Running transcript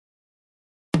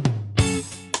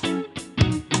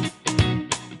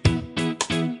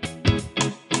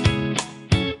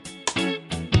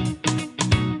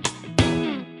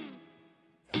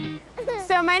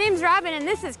my name's Robin and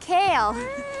this is Kale.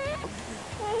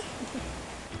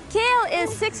 Kale is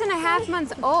 6.5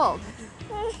 months old.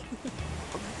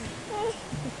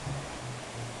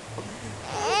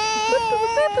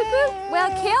 Well,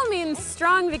 Kale means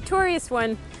strong, victorious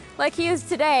one, like he is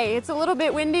today. It's a little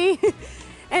bit windy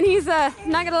and he's not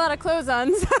got a lot of clothes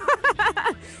on. So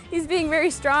he's being very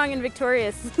strong and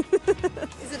victorious.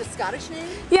 Is it a Scottish name?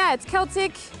 Yeah, it's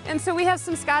Celtic, and so we have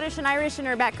some Scottish and Irish in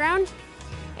our background.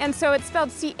 And so it's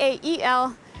spelled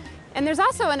C-A-E-L. And there's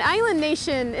also an island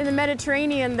nation in the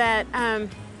Mediterranean that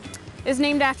is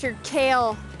named after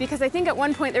kale, because I think at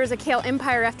one point there was a kale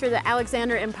empire after the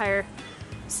Alexander Empire.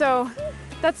 So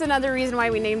that's another reason why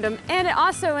we named him. And it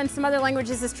also in some other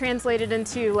languages is translated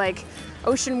into like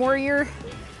ocean warrior.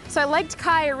 So I liked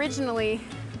Kai originally,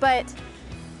 but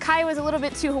Kai was a little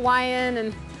bit too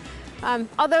Hawaiian, and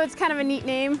although it's kind of a neat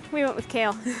name, we went with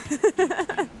Kale.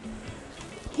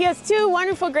 He has two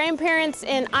wonderful grandparents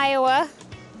in Iowa,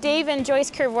 Dave and Joyce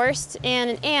Kervorst, and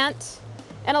an aunt,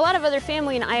 and a lot of other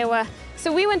family in Iowa.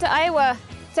 So we went to Iowa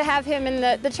to have him,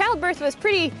 and the childbirth was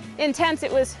pretty intense.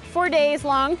 It was 4 days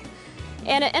long,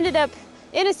 and it ended up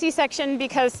in a C-section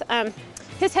because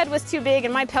his head was too big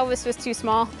and my pelvis was too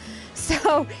small.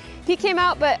 So he came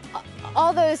out, but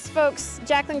all those folks,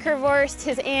 Jacqueline Kervorst,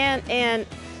 his aunt, and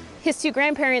his two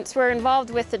grandparents were involved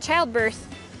with the childbirth,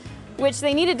 which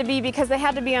they needed to be because they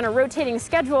had to be on a rotating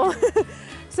schedule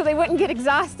so they wouldn't get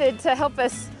exhausted to help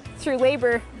us through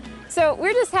labor. So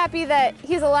we're just happy that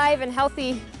he's alive and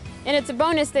healthy, and it's a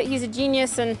bonus that he's a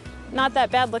genius and not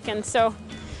that bad looking. So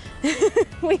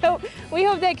we hope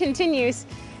that continues.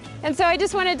 And so I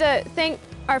just wanted to thank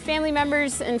our family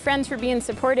members and friends for being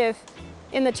supportive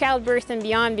in the childbirth and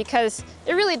beyond, because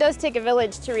it really does take a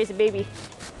village to raise a baby.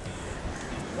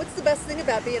 What's the best thing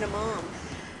about being a mom?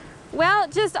 Well,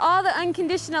 just all the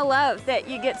unconditional love that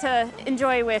you get to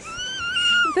enjoy with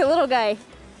the little guy,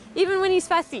 even when he's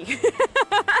fussy.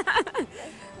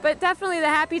 But definitely the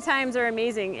happy times are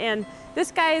amazing, and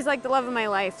this guy is like the love of my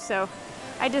life, so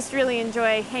I just really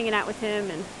enjoy hanging out with him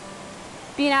and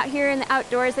being out here in the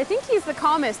outdoors. I think he's the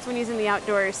calmest when he's in the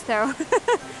outdoors, so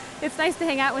it's nice to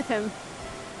hang out with him.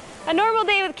 A normal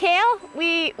day with Kale,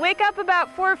 we wake up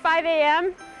about 4 or 5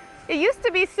 a.m. It used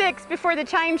to be 6 before the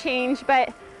chime change,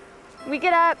 but we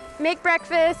get up, make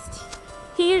breakfast.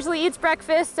 He usually eats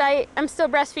breakfast. I'm still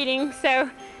breastfeeding, so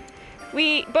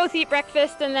we both eat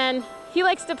breakfast, and then he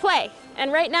likes to play.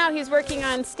 And right now he's working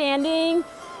on standing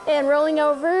and rolling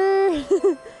over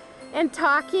and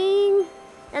talking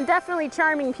and definitely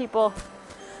charming people.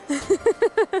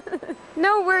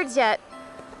 No words yet.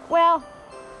 Well,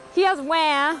 he has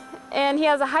wah, and he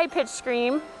has a high-pitched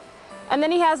scream, and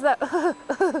then he has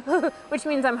the which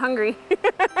means I'm hungry.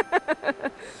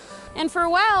 And for a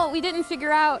while, we didn't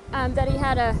figure out that he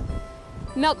had a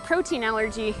milk protein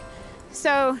allergy.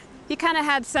 So he kind of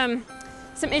had some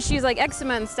issues like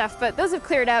eczema and stuff, but those have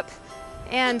cleared up,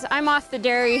 and I'm off the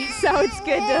dairy, so it's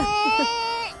good to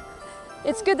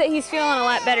it's good that he's feeling a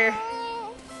lot better.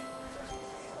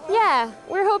 Yeah,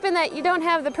 we're hoping that you don't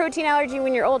have the protein allergy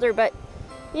when you're older, but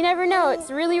you never know.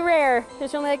 It's really rare.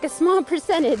 There's only like a small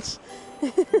percentage.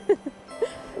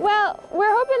 Well,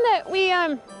 we're hoping that we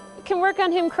can work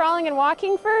on him crawling and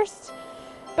walking first,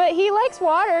 but he likes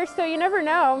water, so you never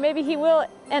know. Maybe he will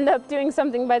end up doing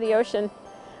something by the ocean.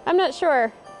 I'm not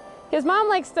sure. His mom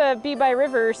likes to be by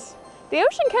rivers. The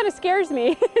ocean kind of scares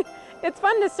me. It's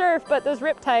fun to surf, but those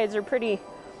riptides are pretty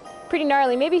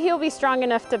gnarly. Maybe he'll be strong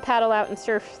enough to paddle out and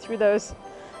surf through those.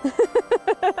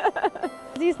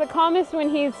 He's the calmest when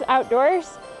he's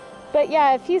outdoors. But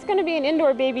yeah, if he's going to be an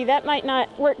indoor baby, that might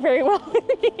not work very well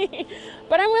with me.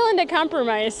 But I'm willing to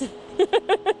compromise.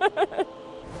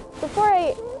 Before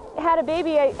I had a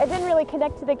baby, I didn't really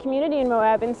connect to the community in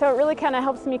Moab, and so it really kind of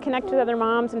helps me connect with other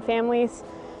moms and families.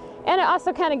 And it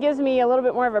also kind of gives me a little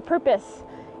bit more of a purpose,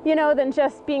 you know, than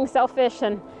just being selfish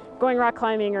and going rock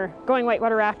climbing or going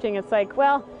whitewater rafting. It's like,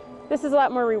 well, this is a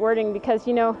lot more rewarding because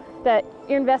you know that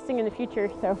you're investing in the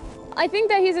future. So I think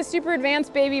that he's a super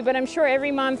advanced baby, but I'm sure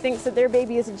every mom thinks that their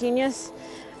baby is a genius.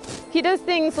 He does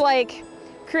things like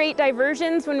create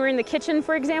diversions when we're in the kitchen,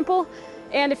 for example.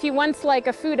 And if he wants like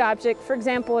a food object, for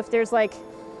example, if there's like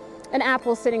an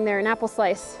apple sitting there, an apple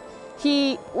slice,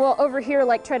 he will over here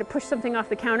like try to push something off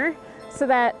the counter so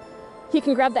that he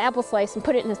can grab the apple slice and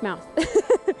put it in his mouth.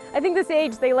 I think this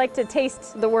age they like to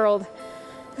taste the world.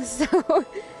 So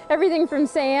everything from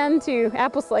sand to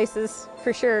apple slices,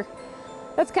 for sure.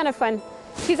 That's kind of fun.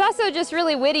 He's also just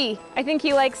really witty. I think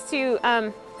he likes to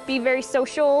be very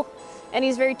social, and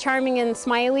he's very charming and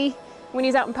smiley when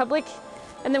he's out in public.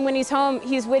 And then when he's home,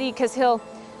 he's witty because he'll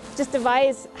just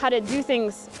devise how to do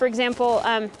things. For example,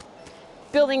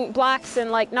 building blocks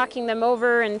and like knocking them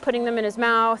over and putting them in his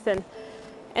mouth and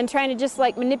trying to just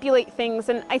like manipulate things.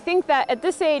 And I think that at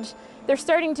this age, they're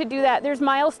starting to do that. There's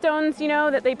milestones, you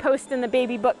know, that they post in the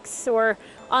baby books or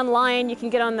online. You can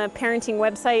get on the parenting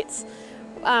websites.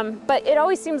 But it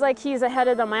always seems like he's ahead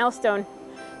of the milestone.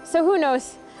 So who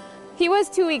knows? He was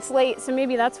 2 weeks late, so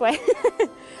maybe that's why.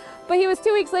 But he was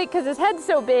 2 weeks late because his head's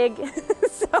so big.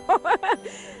 So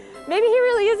maybe he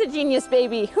really is a genius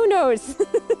baby. Who knows?